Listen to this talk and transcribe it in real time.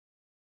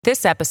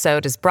This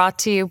episode is brought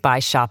to you by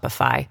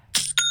Shopify.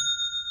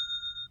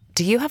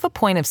 Do you have a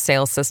point of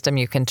sale system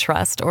you can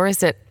trust, or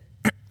is it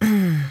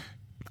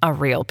a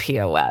real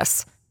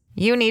POS?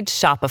 You need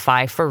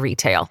Shopify for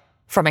retail.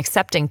 From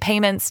accepting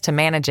payments to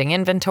managing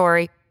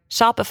inventory,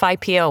 Shopify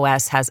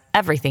POS has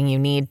everything you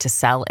need to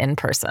sell in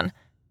person.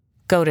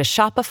 Go to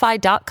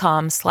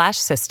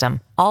shopify.com/system,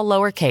 all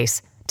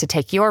lowercase, to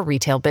take your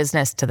retail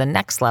business to the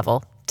next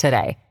level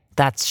today.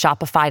 That's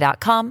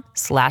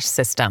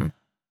shopify.com/system.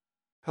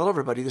 Hello,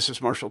 everybody. This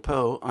is Marshall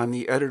Poe. I'm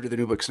the editor of the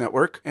New Books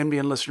Network.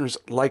 NBN listeners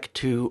like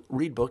to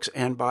read books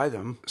and buy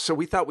them. So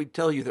we thought we'd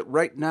tell you that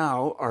right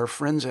now, our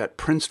friends at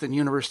Princeton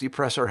University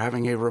Press are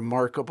having a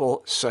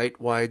remarkable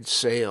site-wide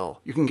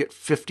sale. You can get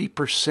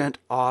 50%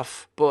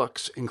 off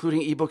books,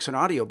 including ebooks and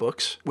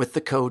audiobooks, with the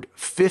code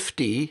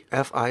 50,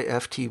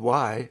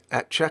 F-I-F-T-Y,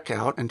 at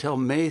checkout until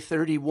May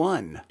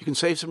 31. You can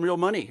save some real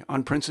money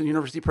on Princeton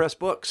University Press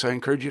books. I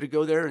encourage you to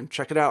go there and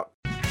check it out.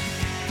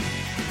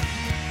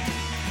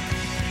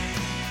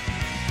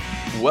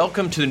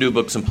 Welcome to the New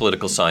Books in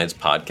Political Science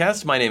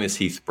podcast. My name is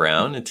Heath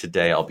Brown, and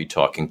today I'll be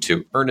talking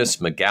to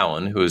Ernest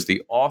McGowan, who is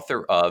the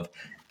author of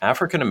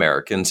African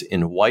Americans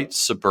in White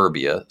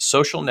Suburbia,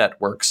 Social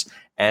Networks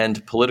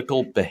and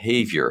Political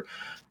Behavior.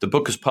 The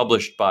book is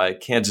published by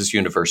Kansas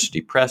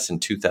University Press in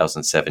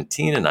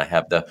 2017, and I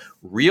have the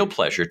real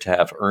pleasure to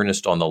have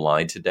Ernest on the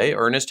line today.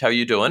 Ernest, how are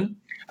you doing?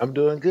 I'm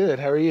doing good.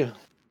 How are you?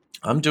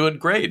 I'm doing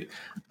great.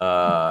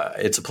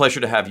 It's a pleasure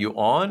to have you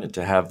on and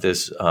to have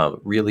this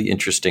really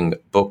interesting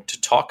book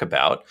to talk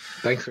about.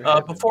 Thanks for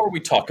having Before we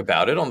talk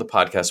about it on the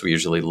podcast, we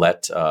usually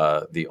let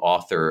the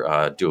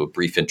author do a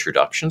brief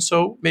introduction.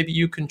 So maybe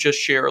you can just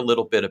share a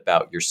little bit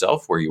about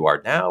yourself, where you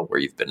are now, where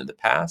you've been in the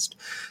past.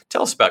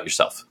 Tell us about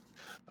yourself.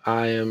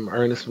 I am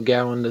Ernest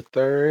McGowan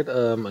III,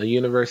 a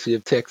University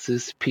of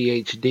Texas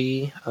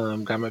PhD.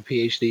 Got my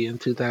PhD in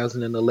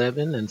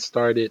 2011 and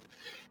started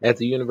at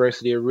the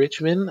University of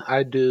Richmond.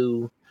 I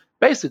do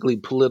basically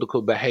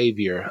political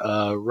behavior,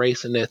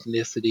 race and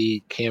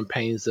ethnicity,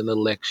 campaigns and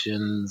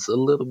elections, a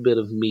little bit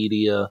of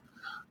media.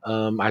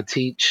 I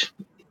teach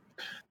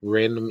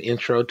random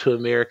intro to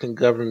American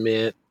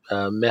government,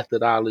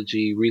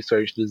 methodology,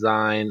 research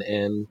design,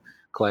 and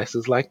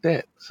classes like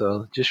that.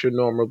 So just your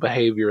normal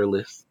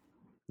behavioralist.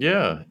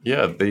 Yeah.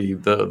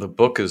 The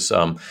book is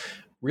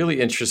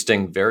really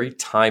interesting, very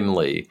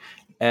timely,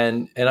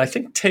 and I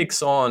think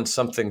takes on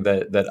something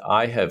that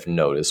I have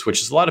noticed,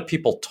 which is a lot of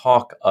people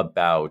talk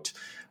about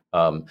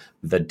the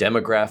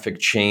demographic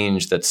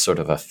change that's sort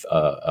of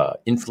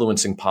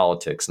influencing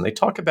politics, and they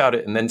talk about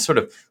it and then sort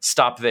of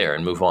stop there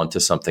and move on to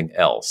something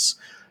else.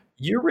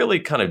 You're really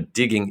kind of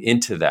digging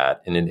into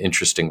that in an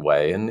interesting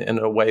way, and in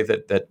a way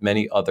that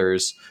many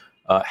others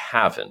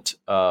haven't.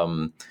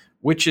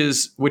 Which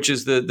is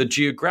the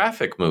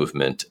geographic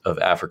movement of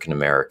African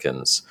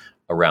Americans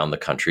around the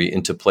country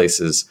into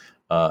places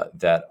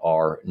that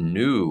are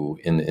new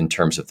in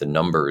terms of the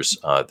numbers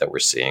that we're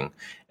seeing.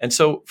 And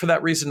so, for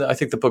that reason, I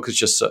think the book was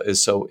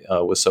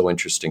so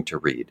interesting to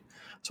read.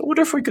 So, I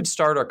wonder if we could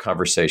start our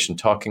conversation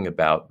talking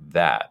about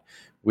that,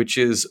 which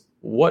is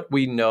what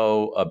we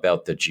know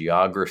about the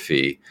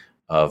geography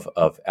of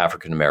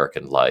African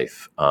American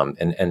life,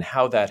 and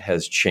how that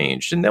has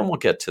changed, and then we'll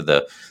get to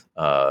the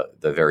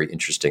very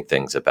interesting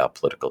things about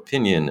political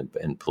opinion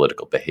and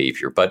political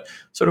behavior. But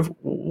sort of,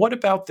 what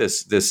about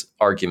this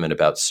argument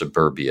about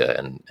suburbia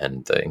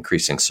and the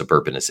increasing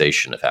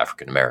suburbanization of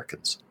African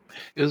Americans?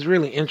 It was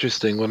really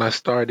interesting. When I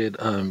started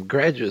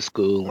graduate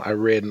school, I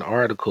read an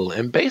article,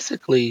 and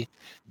basically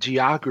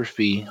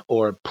geography,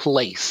 or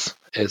place,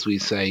 as we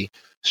say,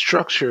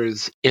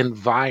 structures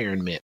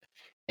environment,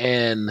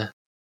 and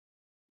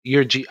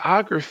your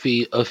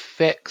geography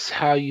affects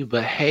how you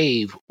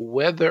behave,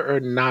 whether or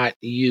not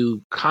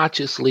you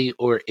consciously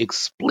or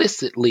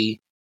explicitly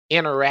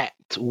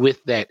interact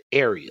with that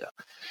area.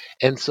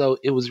 And so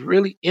it was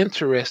really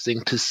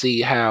interesting to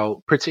see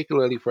how,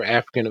 particularly for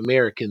African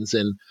Americans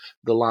and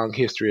the long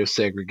history of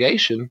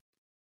segregation,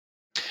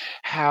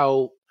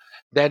 how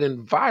that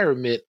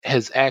environment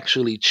has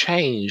actually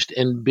changed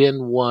and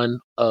gone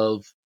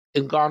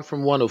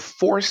from one of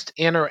forced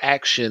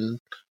interaction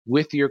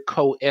with your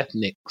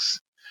co-ethnics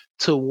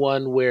to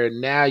one where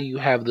now you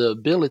have the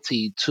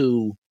ability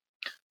to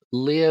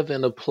live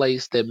in a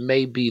place that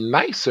may be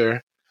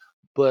nicer,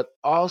 but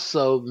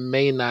also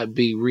may not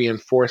be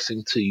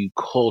reinforcing to you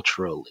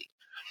culturally.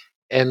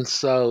 And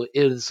so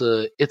it's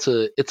a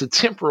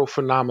temporal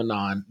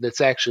phenomenon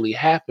that's actually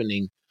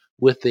happening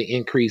with the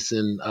increase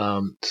in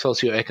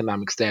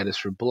socioeconomic status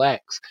for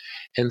Blacks.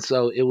 And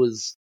so it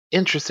was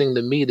interesting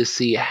to me to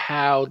see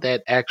how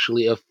that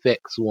actually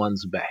affects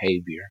one's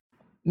behavior.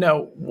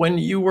 Now, when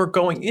you were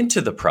going into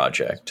the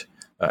project,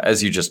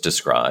 as you just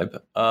described,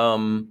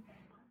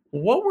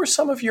 what were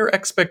some of your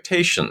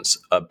expectations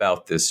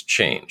about this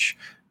change?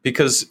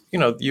 Because,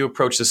 you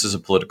approach this as a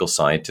political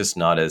scientist,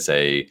 not as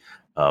a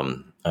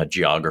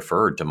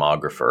geographer or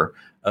demographer.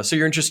 So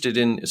you're interested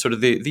in sort of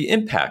the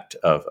impact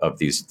of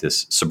this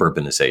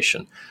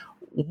suburbanization.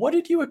 What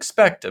did you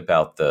expect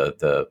about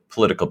the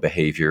political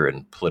behavior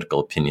and political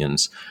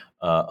opinions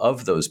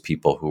of those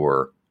people who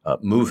were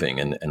moving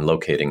and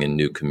locating in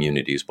new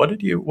communities. What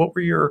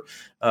were your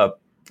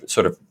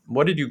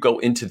what did you go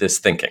into this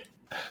thinking?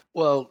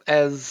 Well,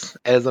 as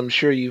I'm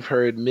sure you've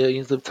heard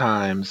millions of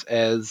times,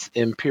 as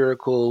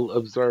empirical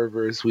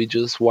observers, we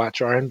just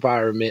watch our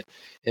environment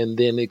and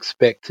then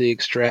expect to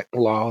extract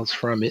laws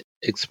from it,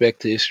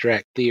 expect to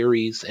extract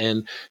theories,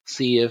 and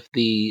see if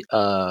the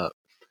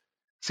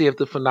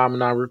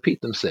phenomena repeat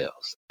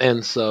themselves.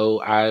 And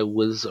so I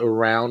was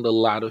around a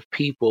lot of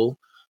people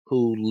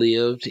who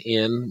lived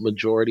in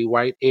majority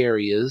white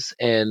areas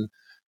and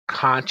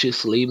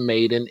consciously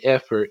made an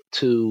effort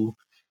to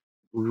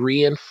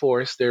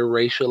reinforce their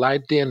racial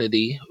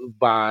identity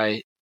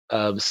by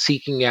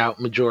seeking out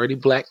majority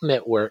black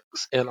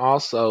networks, and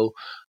also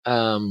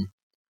um,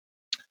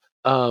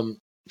 um,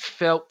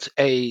 felt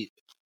a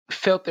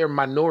felt their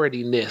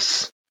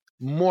minorityness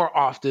more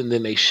often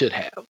than they should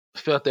have.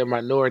 Felt their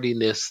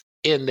minorityness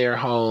in their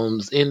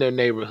homes, in their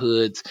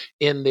neighborhoods,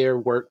 in their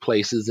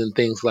workplaces, and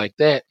things like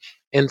that.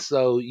 And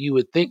so you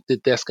would think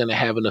that that's going to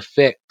have an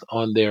effect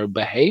on their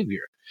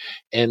behavior.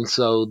 And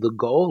so the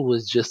goal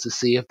was just to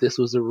see if this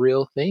was a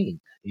real thing,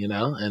 you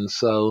know? And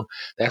so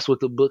that's what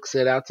the book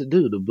set out to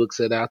do. The book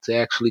set out to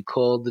actually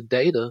cull the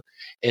data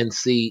and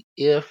see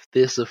if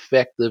this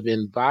effective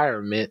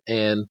environment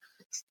and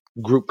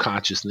group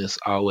consciousness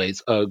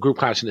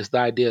the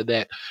idea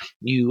that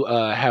you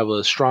have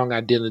a strong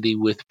identity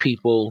with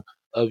people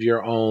of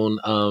your own,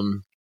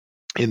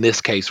 in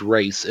this case,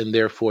 race, and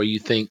therefore you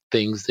think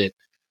things that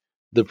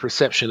the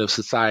perception of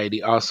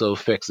society also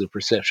affects the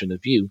perception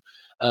of you.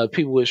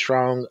 People with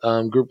strong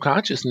group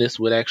consciousness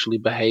would actually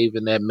behave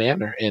in that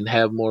manner and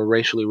have more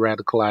racially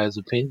radicalized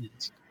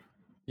opinions.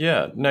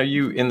 Yeah. Now,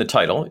 you in the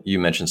title, you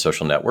mentioned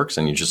social networks,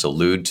 and you just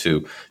allude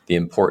to the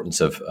importance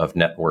of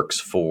networks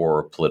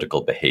for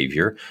political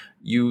behavior.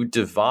 You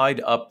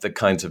divide up the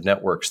kinds of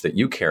networks that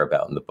you care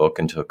about in the book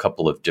into a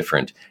couple of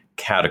different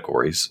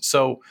categories.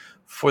 So,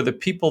 for the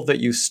people that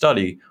you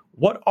study,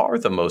 what are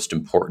the most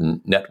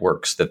important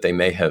networks that they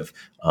may have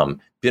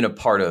been a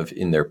part of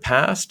in their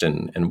past,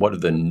 and what are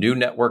the new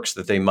networks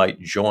that they might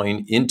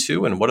join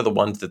into, and what are the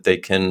ones that they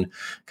can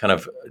kind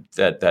of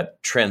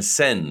that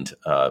transcend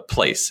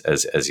place,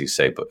 as you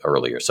say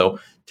earlier? So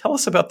tell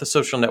us about the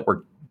social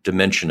network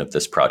dimension of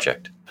this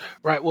project.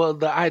 Right. Well,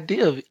 the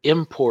idea of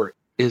import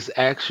is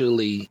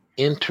actually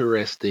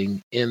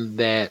interesting in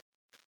that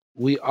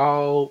we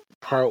all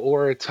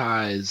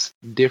prioritize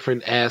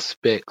different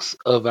aspects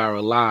of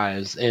our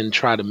lives and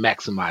try to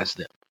maximize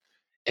them.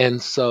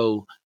 And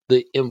so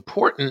the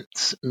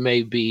importance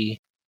may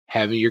be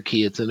having your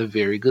kids in a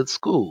very good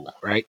school,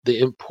 right? The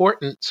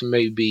importance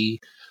may be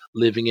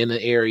living in an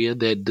area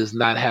that does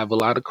not have a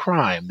lot of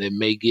crime, that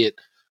may get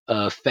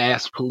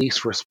fast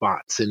police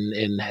response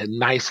and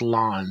nice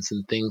lawns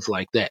and things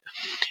like that.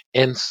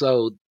 And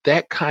so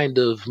that kind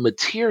of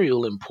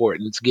material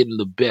importance, getting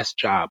the best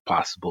job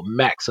possible,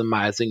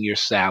 maximizing your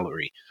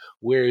salary,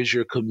 where is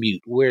your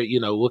commute, where,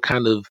 what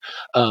kind of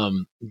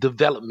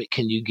development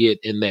can you get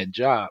in that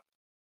job?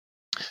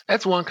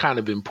 That's one kind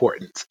of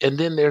importance. And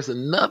then there's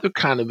another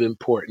kind of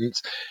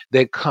importance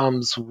that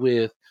comes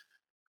with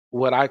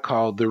what I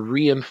call the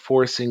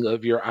reinforcing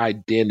of your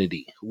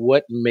identity.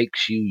 What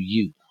makes you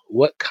you?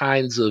 What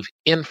kinds of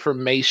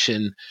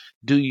information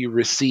do you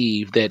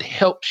receive that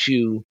helps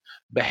you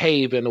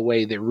behave in a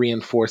way that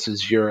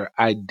reinforces your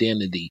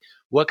identity?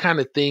 What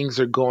kind of things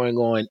are going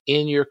on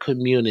in your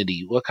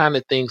community? What kind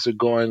of things are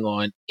going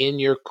on in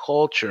your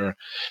culture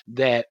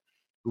that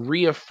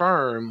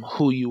reaffirm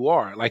who you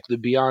are? Like the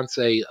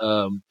Beyonce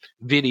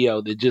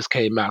video that just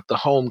came out, The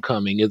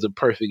Homecoming, is a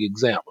perfect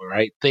example,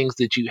 right? Things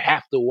that you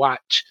have to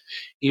watch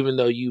even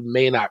though you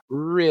may not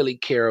really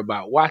care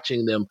about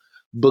watching them,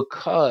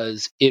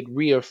 because it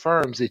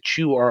reaffirms that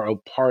you are a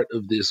part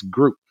of this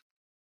group.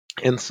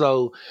 And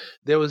so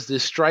there was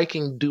this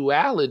striking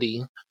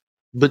duality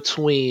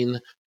between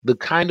the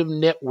kind of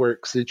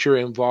networks that you're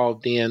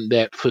involved in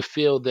that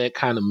fulfill that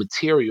kind of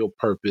material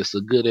purpose, a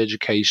good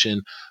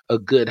education, a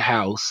good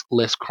house,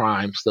 less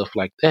crime, stuff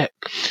like that,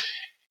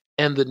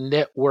 and the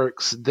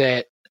networks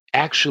that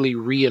actually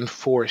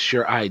reinforce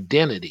your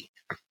identity.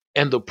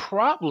 And the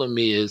problem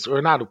is,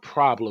 or not a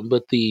problem,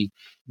 but the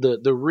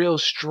real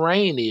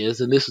strain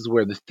is, and this is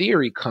where the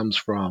theory comes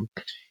from,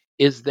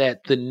 is that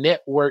the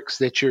networks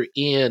that you're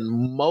in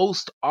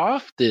most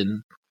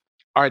often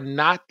are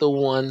not the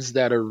ones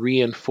that are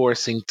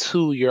reinforcing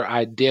to your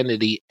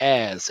identity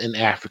as an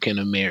African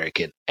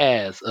American,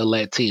 as a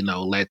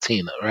Latino,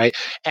 Latina, right?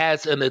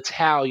 As an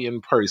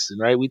Italian person,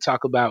 right? We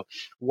talk about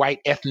white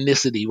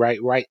ethnicity,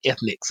 right? White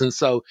ethnics. And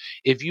so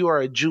if you are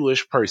a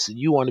Jewish person,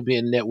 you want to be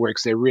in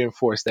networks that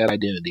reinforce that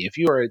identity. If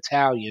you are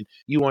Italian,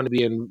 you want to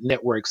be in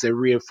networks that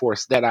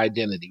reinforce that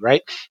identity,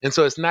 right? And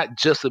so it's not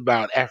just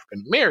about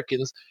African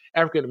Americans.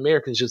 African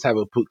Americans just have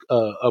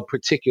a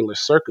particular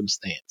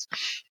circumstance.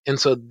 And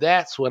so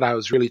that's what I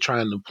was really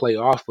trying to play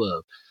off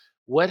of.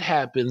 What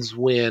happens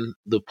when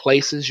the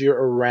places you're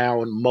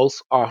around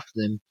most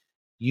often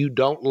you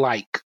don't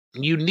like,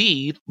 you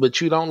need, but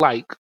you don't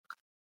like,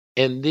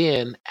 And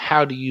then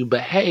how do you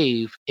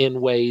behave in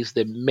ways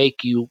that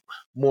make you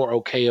more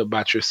okay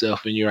about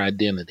yourself and your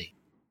identity?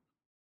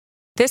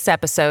 This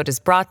episode is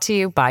brought to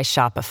you by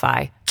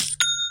Shopify.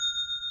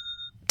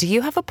 Do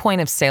you have a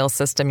point of sale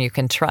system you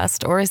can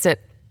trust, or is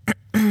it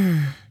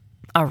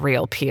a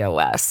real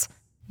POS?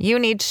 You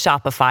need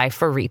Shopify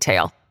for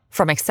retail.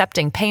 From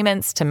accepting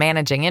payments to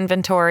managing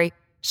inventory,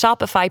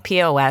 Shopify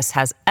POS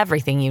has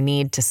everything you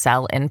need to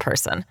sell in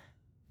person.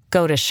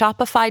 Go to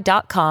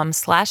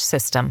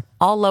shopify.com/system,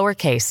 all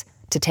lowercase,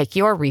 to take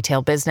your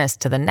retail business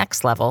to the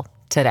next level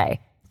today.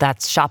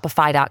 That's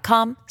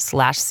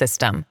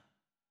shopify.com/system.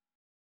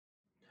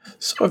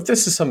 So, if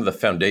this is some of the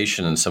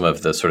foundation and some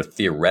of the sort of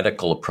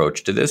theoretical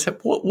approach to this,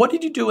 what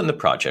did you do in the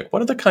project?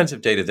 What are the kinds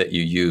of data that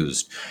you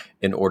used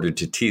in order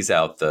to tease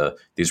out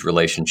these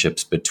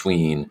relationships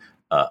between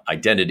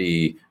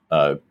identity,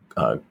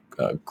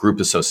 group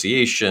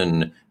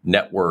association,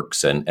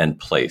 networks, and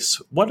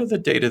place? What are the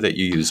data that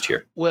you used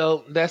here?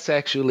 Well, that's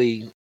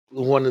actually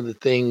one of the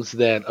things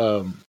that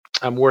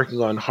I'm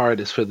working on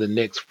hardest for the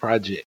next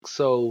project.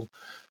 So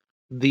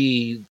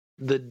the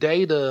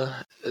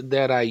data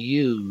that I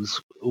use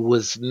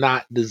was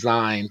not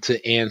designed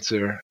to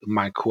answer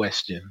my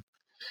question.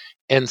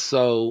 And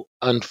so,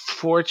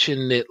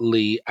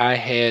 unfortunately, I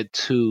had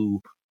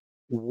to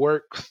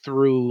work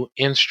through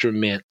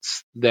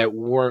instruments that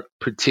weren't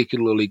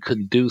particularly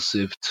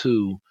conducive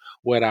to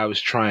what I was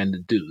trying to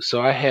do.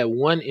 So I had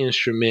one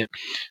instrument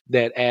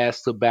that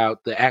asked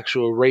about the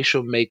actual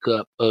racial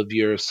makeup of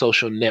your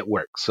social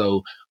network.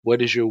 So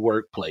what is your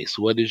workplace?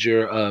 What is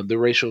your the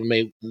racial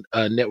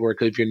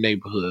network of your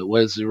neighborhood?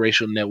 What is the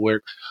racial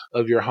network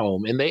of your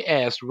home? And they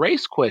asked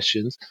race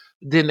questions,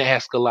 didn't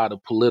ask a lot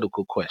of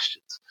political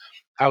questions.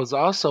 I was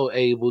also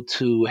able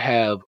to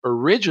have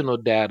original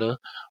data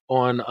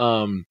on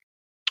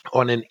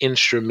an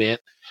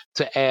instrument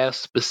to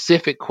ask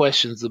specific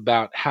questions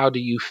about how do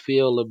you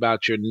feel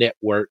about your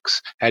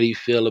networks, how do you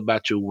feel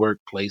about your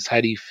workplace, how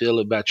do you feel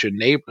about your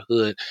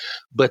neighborhood,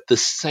 but the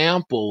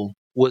sample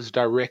was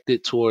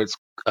directed towards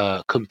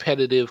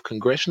competitive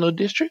congressional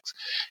districts,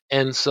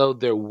 and so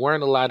there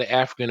weren't a lot of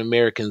African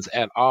Americans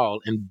at all,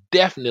 and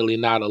definitely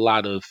not a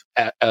lot of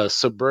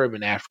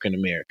suburban African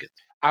Americans.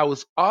 I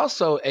was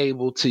also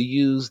able to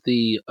use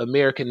the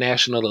American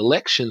National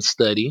Election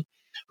Study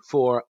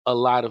for a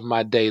lot of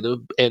my data,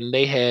 and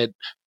they had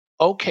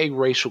okay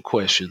racial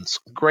questions,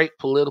 great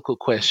political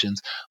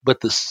questions,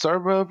 but the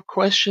suburb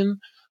question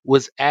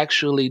was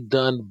actually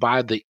done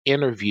by the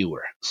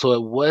interviewer. So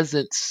it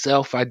wasn't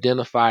self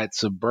identified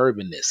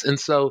suburbanists. And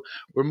so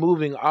we're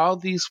moving all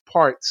these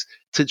parts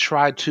to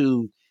try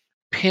to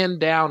pin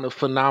down a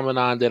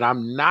phenomenon that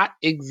I'm not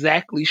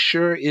exactly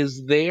sure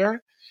is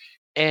there,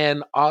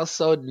 and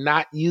also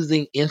not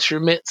using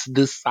instruments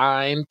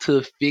designed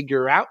to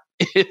figure out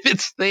if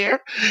it's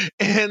there.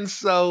 And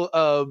so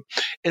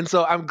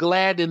I'm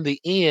glad in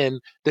the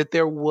end that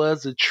there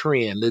was a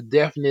trend. That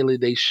definitely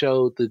they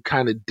showed the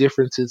kind of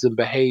differences in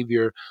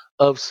behavior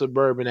of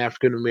suburban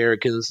African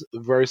Americans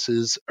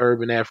versus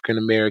urban African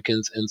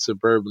Americans and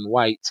suburban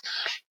whites,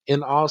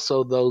 and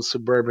also those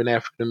suburban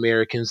African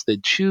Americans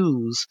that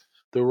choose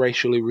the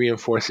racially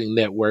reinforcing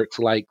networks,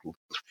 like,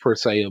 per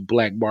se, a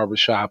black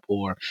barbershop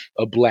or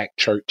a black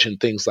church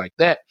and things like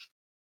that,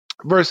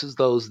 versus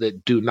those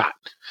that do not.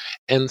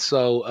 And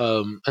so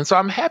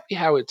I'm happy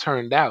how it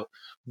turned out,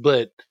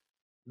 but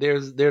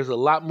there's a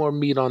lot more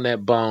meat on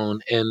that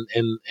bone, and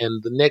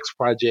the next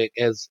project,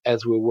 as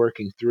we're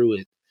working through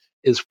it,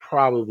 is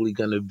probably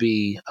going to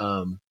be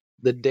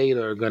the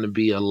data are going to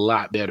be a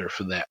lot better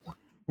for that one.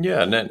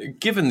 Yeah, and then,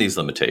 given these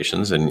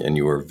limitations, and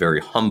you were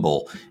very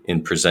humble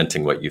in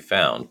presenting what you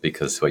found,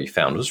 because what you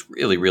found was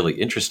really, really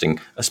interesting,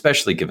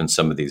 especially given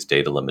some of these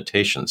data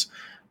limitations.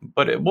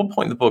 But at one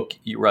point in the book,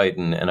 you write,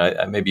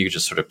 and maybe you could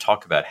just sort of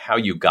talk about how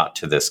you got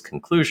to this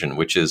conclusion,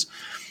 which is,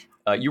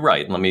 you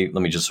write, and let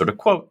me just sort of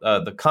quote,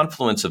 the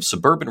confluence of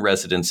suburban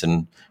residents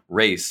and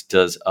race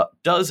does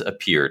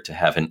appear to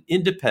have an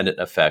independent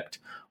effect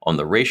on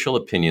the racial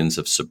opinions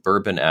of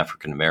suburban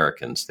African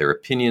Americans. Their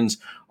opinions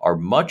are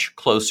much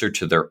closer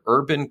to their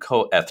urban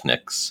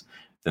co-ethnics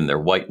than their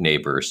white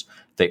neighbors.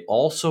 They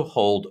also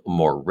hold a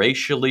more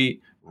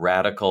racially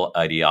radical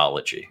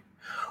ideology.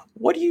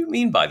 What do you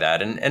mean by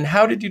that? And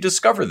how did you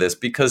discover this?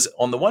 Because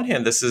on the one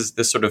hand, this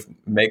sort of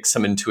makes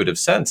some intuitive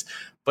sense,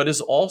 but is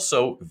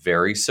also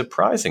very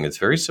surprising. It's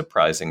very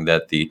surprising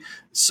that the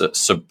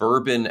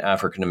suburban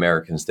African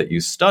Americans that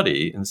you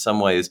study in some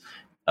ways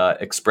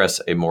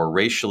express a more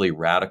racially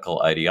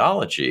radical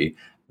ideology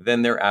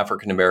than their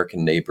African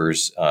American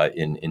neighbors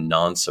in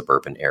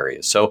non-suburban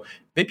areas. So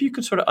maybe you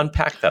could sort of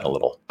unpack that a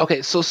little.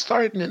 Okay, so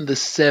starting in the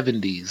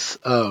 70s,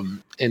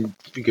 and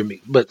forgive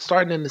me, but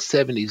starting in the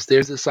 70s,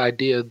 there's this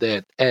idea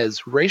that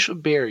as racial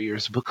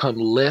barriers become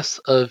less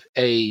of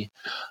as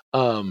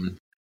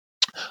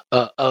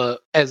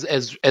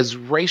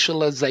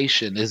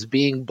racialization, as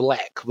being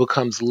black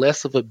becomes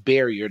less of a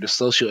barrier to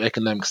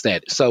socioeconomic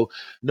status. So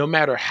no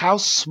matter how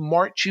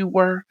smart you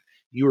were,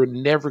 you were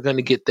never going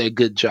to get that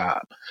good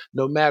job.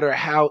 No matter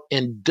how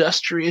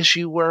industrious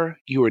you were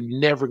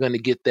never going to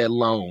get that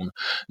loan.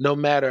 No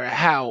matter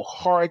how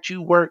hard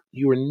you worked,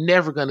 you were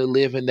never going to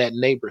live in that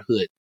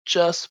neighborhood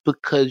just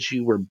because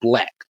you were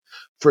Black,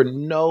 for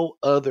no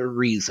other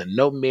reason,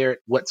 no merit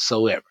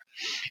whatsoever.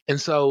 And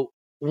so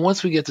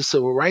once we get the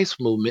civil rights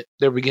movement,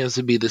 there begins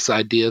to be this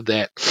idea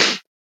that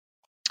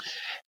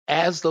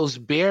as those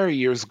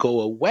barriers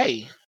go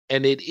away,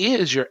 and it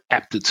is your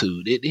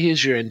aptitude, it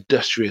is your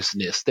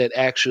industriousness that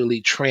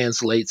actually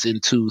translates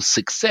into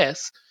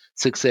success,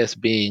 success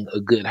being a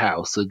good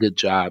house, a good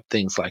job,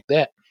 things like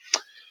that,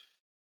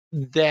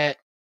 that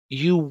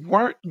you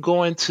weren't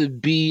going to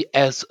be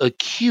as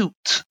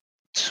acute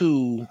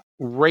to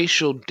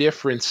racial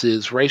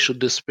differences, racial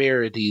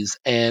disparities,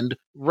 and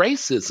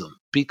racism,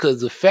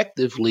 because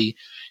effectively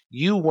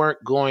you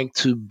weren't going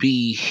to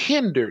be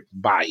hindered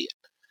by it.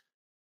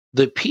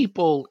 The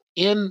people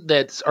in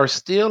that are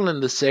still in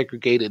the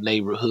segregated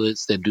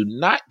neighborhoods that do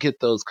not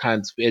get those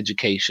kinds of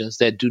educations,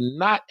 that do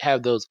not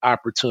have those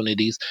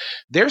opportunities,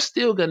 they're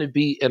still going to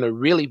be in a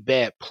really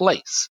bad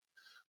place.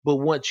 But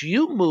once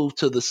you move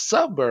to the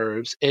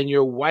suburbs and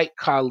your white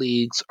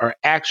colleagues are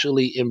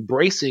actually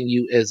embracing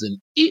you as an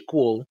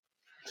equal,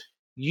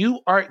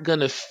 you aren't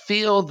going to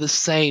feel the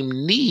same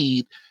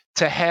need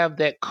to have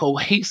that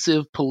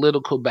cohesive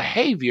political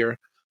behavior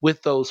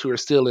with those who are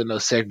still in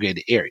those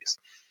segregated areas.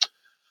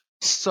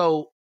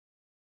 So,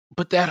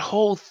 but that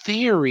whole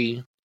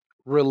theory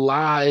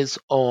relies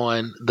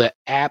on the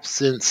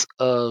absence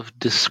of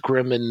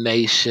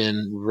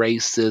discrimination,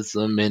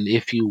 racism, and,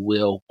 if you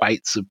will,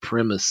 white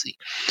supremacy.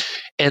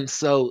 And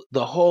so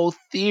the whole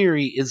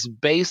theory is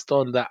based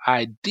on the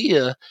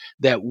idea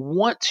that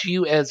once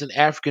you, as an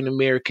African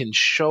American,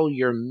 show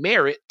your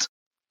merit,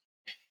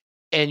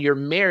 and your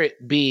merit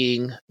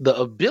being the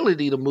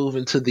ability to move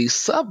into these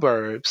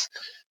suburbs,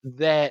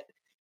 that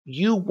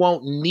you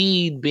won't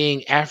need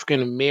being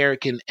African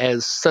American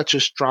as such a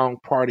strong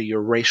part of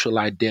your racial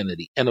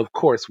identity. And of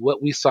course,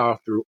 what we saw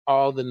through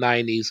all the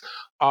 90s,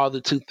 all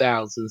the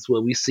 2000s,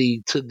 what we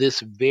see to this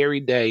very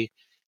day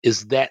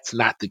is that's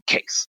not the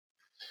case.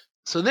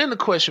 So then the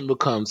question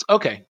becomes,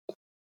 okay,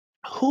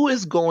 who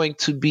is going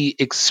to be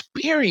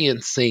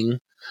experiencing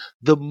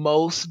the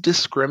most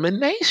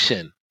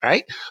discrimination,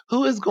 right?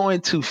 Who is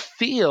going to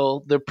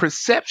feel the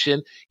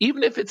perception,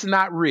 even if it's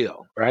not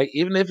real, right?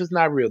 Even if it's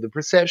not real, the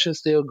perception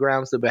still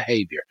grounds the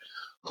behavior.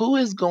 Who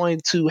is going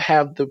to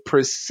have the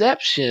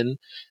perception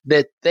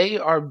that they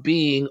are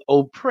being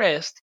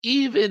oppressed,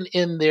 even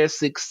in their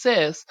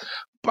success,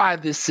 by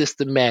this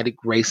systematic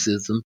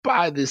racism,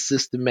 by this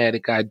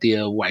systematic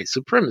idea of white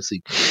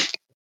supremacy?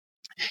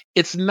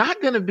 It's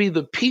not going to be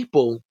the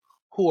people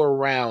who are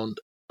around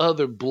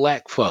other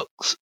Black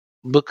folks,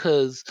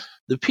 because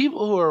the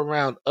people who are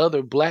around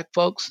other Black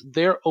folks,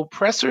 their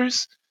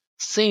oppressors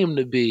seem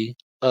to be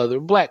other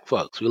Black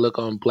folks. We look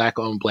on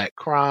Black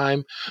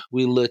crime.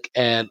 We look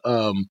at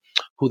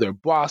who their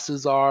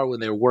bosses are when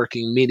they're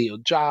working menial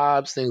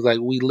jobs, things like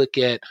we look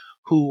at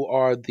who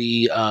are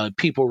the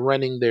people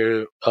running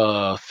their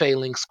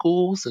failing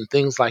schools and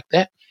things like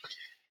that.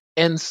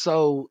 And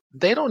so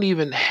they don't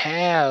even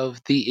have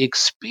the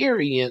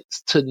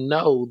experience to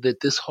know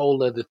that this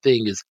whole other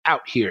thing is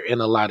out here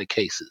in a lot of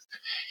cases.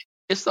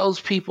 It's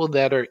those people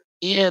that are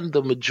in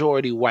the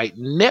majority white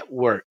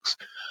networks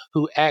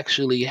who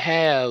actually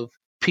have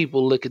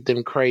people look at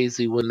them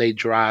crazy when they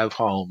drive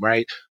home,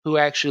 right? Who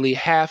actually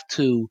have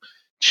to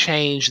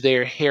change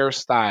their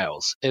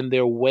hairstyles and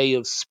their way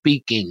of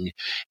speaking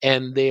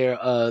and their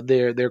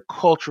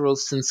cultural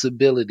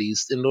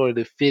sensibilities in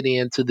order to fit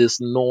into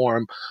this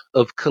norm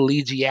of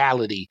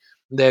collegiality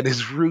that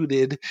is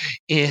rooted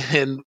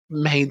in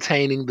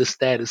maintaining the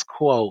status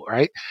quo,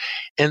 right?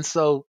 And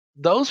so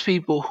those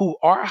people who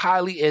are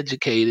highly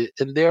educated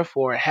and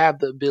therefore have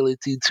the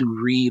ability to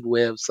read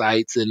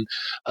websites and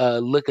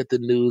look at the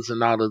news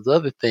and all those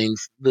other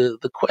things, the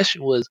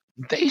question was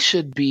they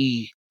should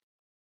be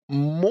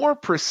more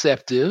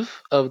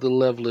perceptive of the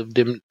level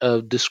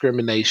of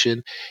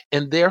discrimination,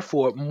 and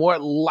therefore more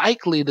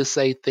likely to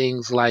say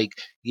things like,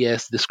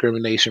 yes,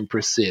 discrimination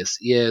persists.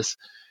 Yes,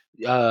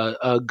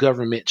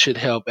 government should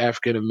help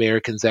African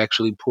Americans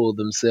actually pull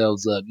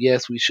themselves up.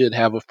 Yes, we should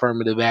have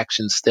affirmative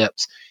action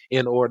steps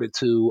in order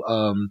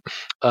to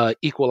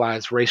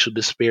equalize racial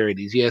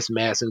disparities. Yes,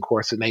 mass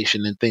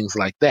incarceration and things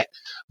like that.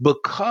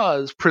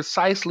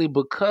 Precisely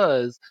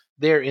because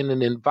they're in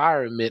an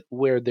environment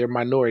where their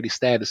minority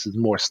status is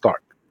more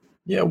stark.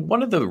 Yeah,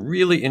 one of the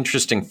really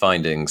interesting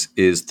findings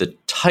is the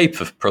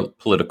type of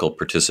political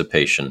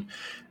participation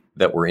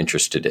that we're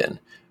interested in.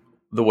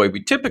 The way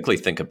we typically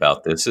think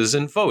about this is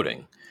in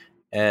voting.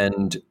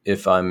 And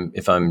if I'm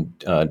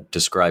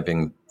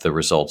describing the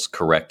results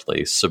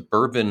correctly,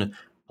 suburban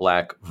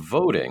Black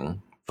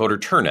voter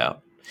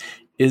turnout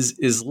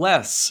is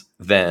less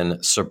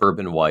than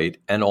suburban white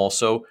and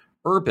also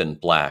urban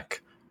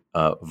Black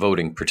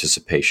voting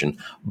participation.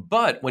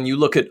 But when you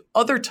look at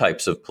other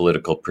types of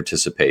political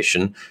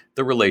participation,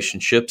 the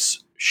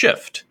relationships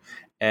shift.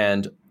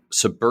 And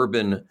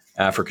suburban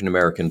African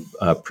American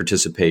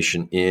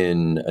participation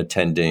in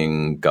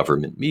attending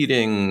government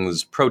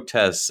meetings,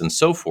 protests, and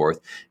so forth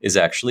is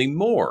actually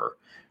more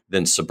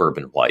than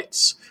suburban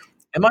whites.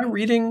 Am I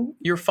reading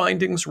your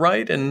findings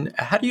right? And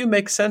how do you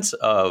make sense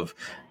of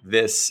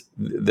this,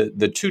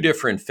 the two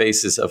different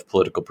faces of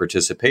political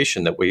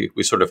participation that we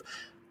sort of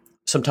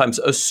sometimes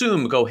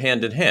assume go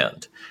hand in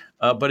hand,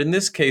 but in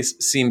this case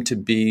seem to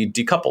be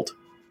decoupled?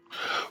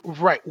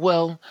 Right.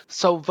 Well,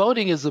 so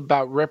voting is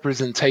about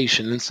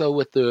representation. And so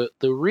what the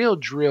real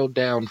drill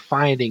down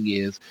finding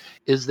is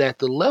that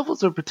the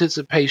levels of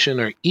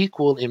participation are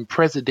equal in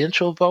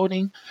presidential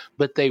voting,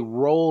 but they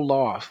roll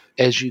off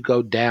as you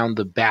go down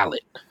the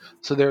ballot.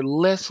 So they're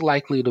less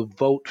likely to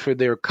vote for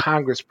their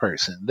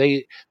congressperson.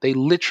 They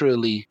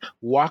literally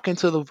walk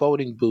into the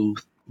voting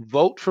booth,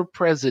 vote for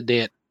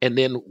president, and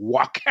then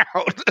walk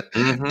out.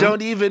 Mm-hmm.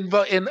 Don't even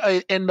vote. And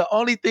the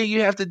only thing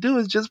you have to do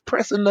is just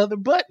press another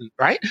button,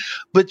 right?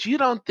 But you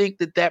don't think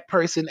that that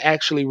person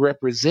actually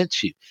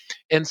represents you.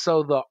 And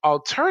so the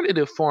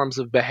alternative forms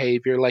of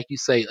behavior, like you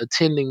say,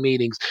 attending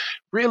meetings,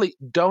 really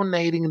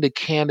donating to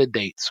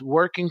candidates,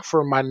 working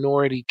for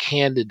minority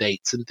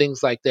candidates and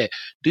things like that.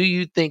 Do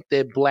you think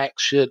that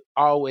Blacks should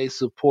always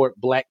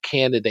support Black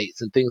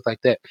candidates and things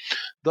like that?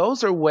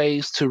 Those are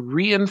ways to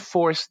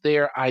reinforce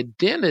their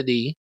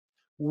identity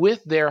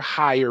with their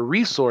higher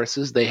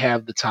resources. They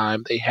have the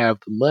time, they have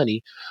the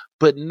money,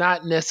 but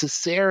not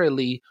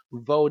necessarily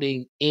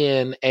voting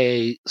in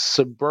a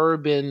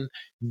suburban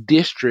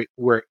district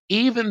where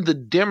even the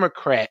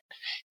Democrat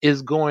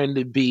is going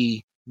to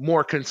be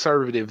more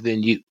conservative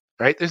than you,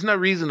 right? There's no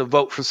reason to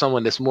vote for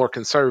someone that's more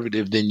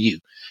conservative than you.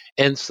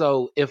 And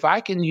so if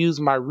I can use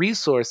my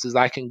resources,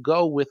 I can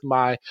go with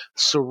my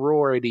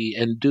sorority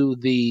and do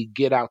the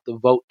get out the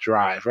vote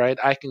drive, right?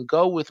 I can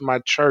go with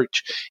my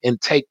church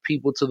and take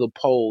people to the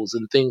polls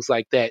and things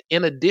like that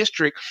in a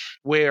district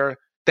where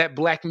that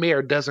Black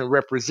mayor doesn't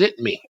represent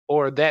me,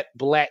 or that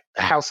Black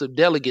House of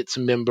Delegates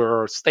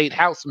member or state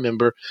house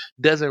member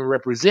doesn't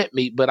represent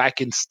me, but I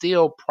can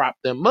still prop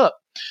them up.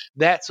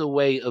 That's a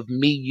way of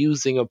me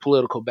using a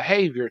political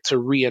behavior to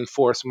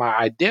reinforce my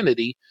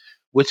identity,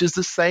 which is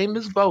the same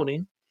as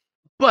voting.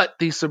 But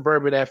these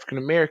suburban African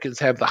Americans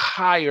have the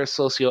higher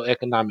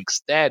socioeconomic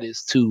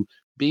status to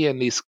be in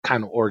these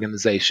kind of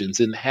organizations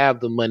and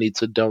have the money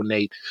to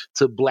donate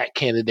to Black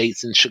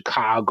candidates in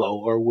Chicago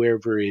or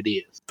wherever it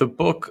is. The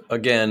book,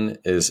 again,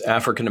 is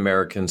African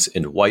Americans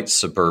in White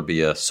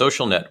Suburbia,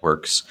 Social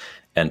Networks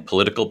and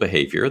Political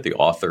Behavior. The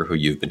author who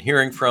you've been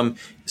hearing from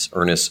is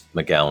Ernest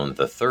McGowan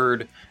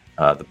III.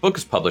 The book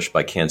is published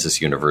by Kansas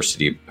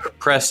University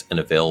Press and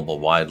available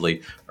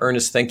widely.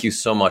 Ernest, thank you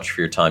so much for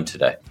your time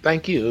today.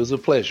 Thank you. It was a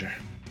pleasure.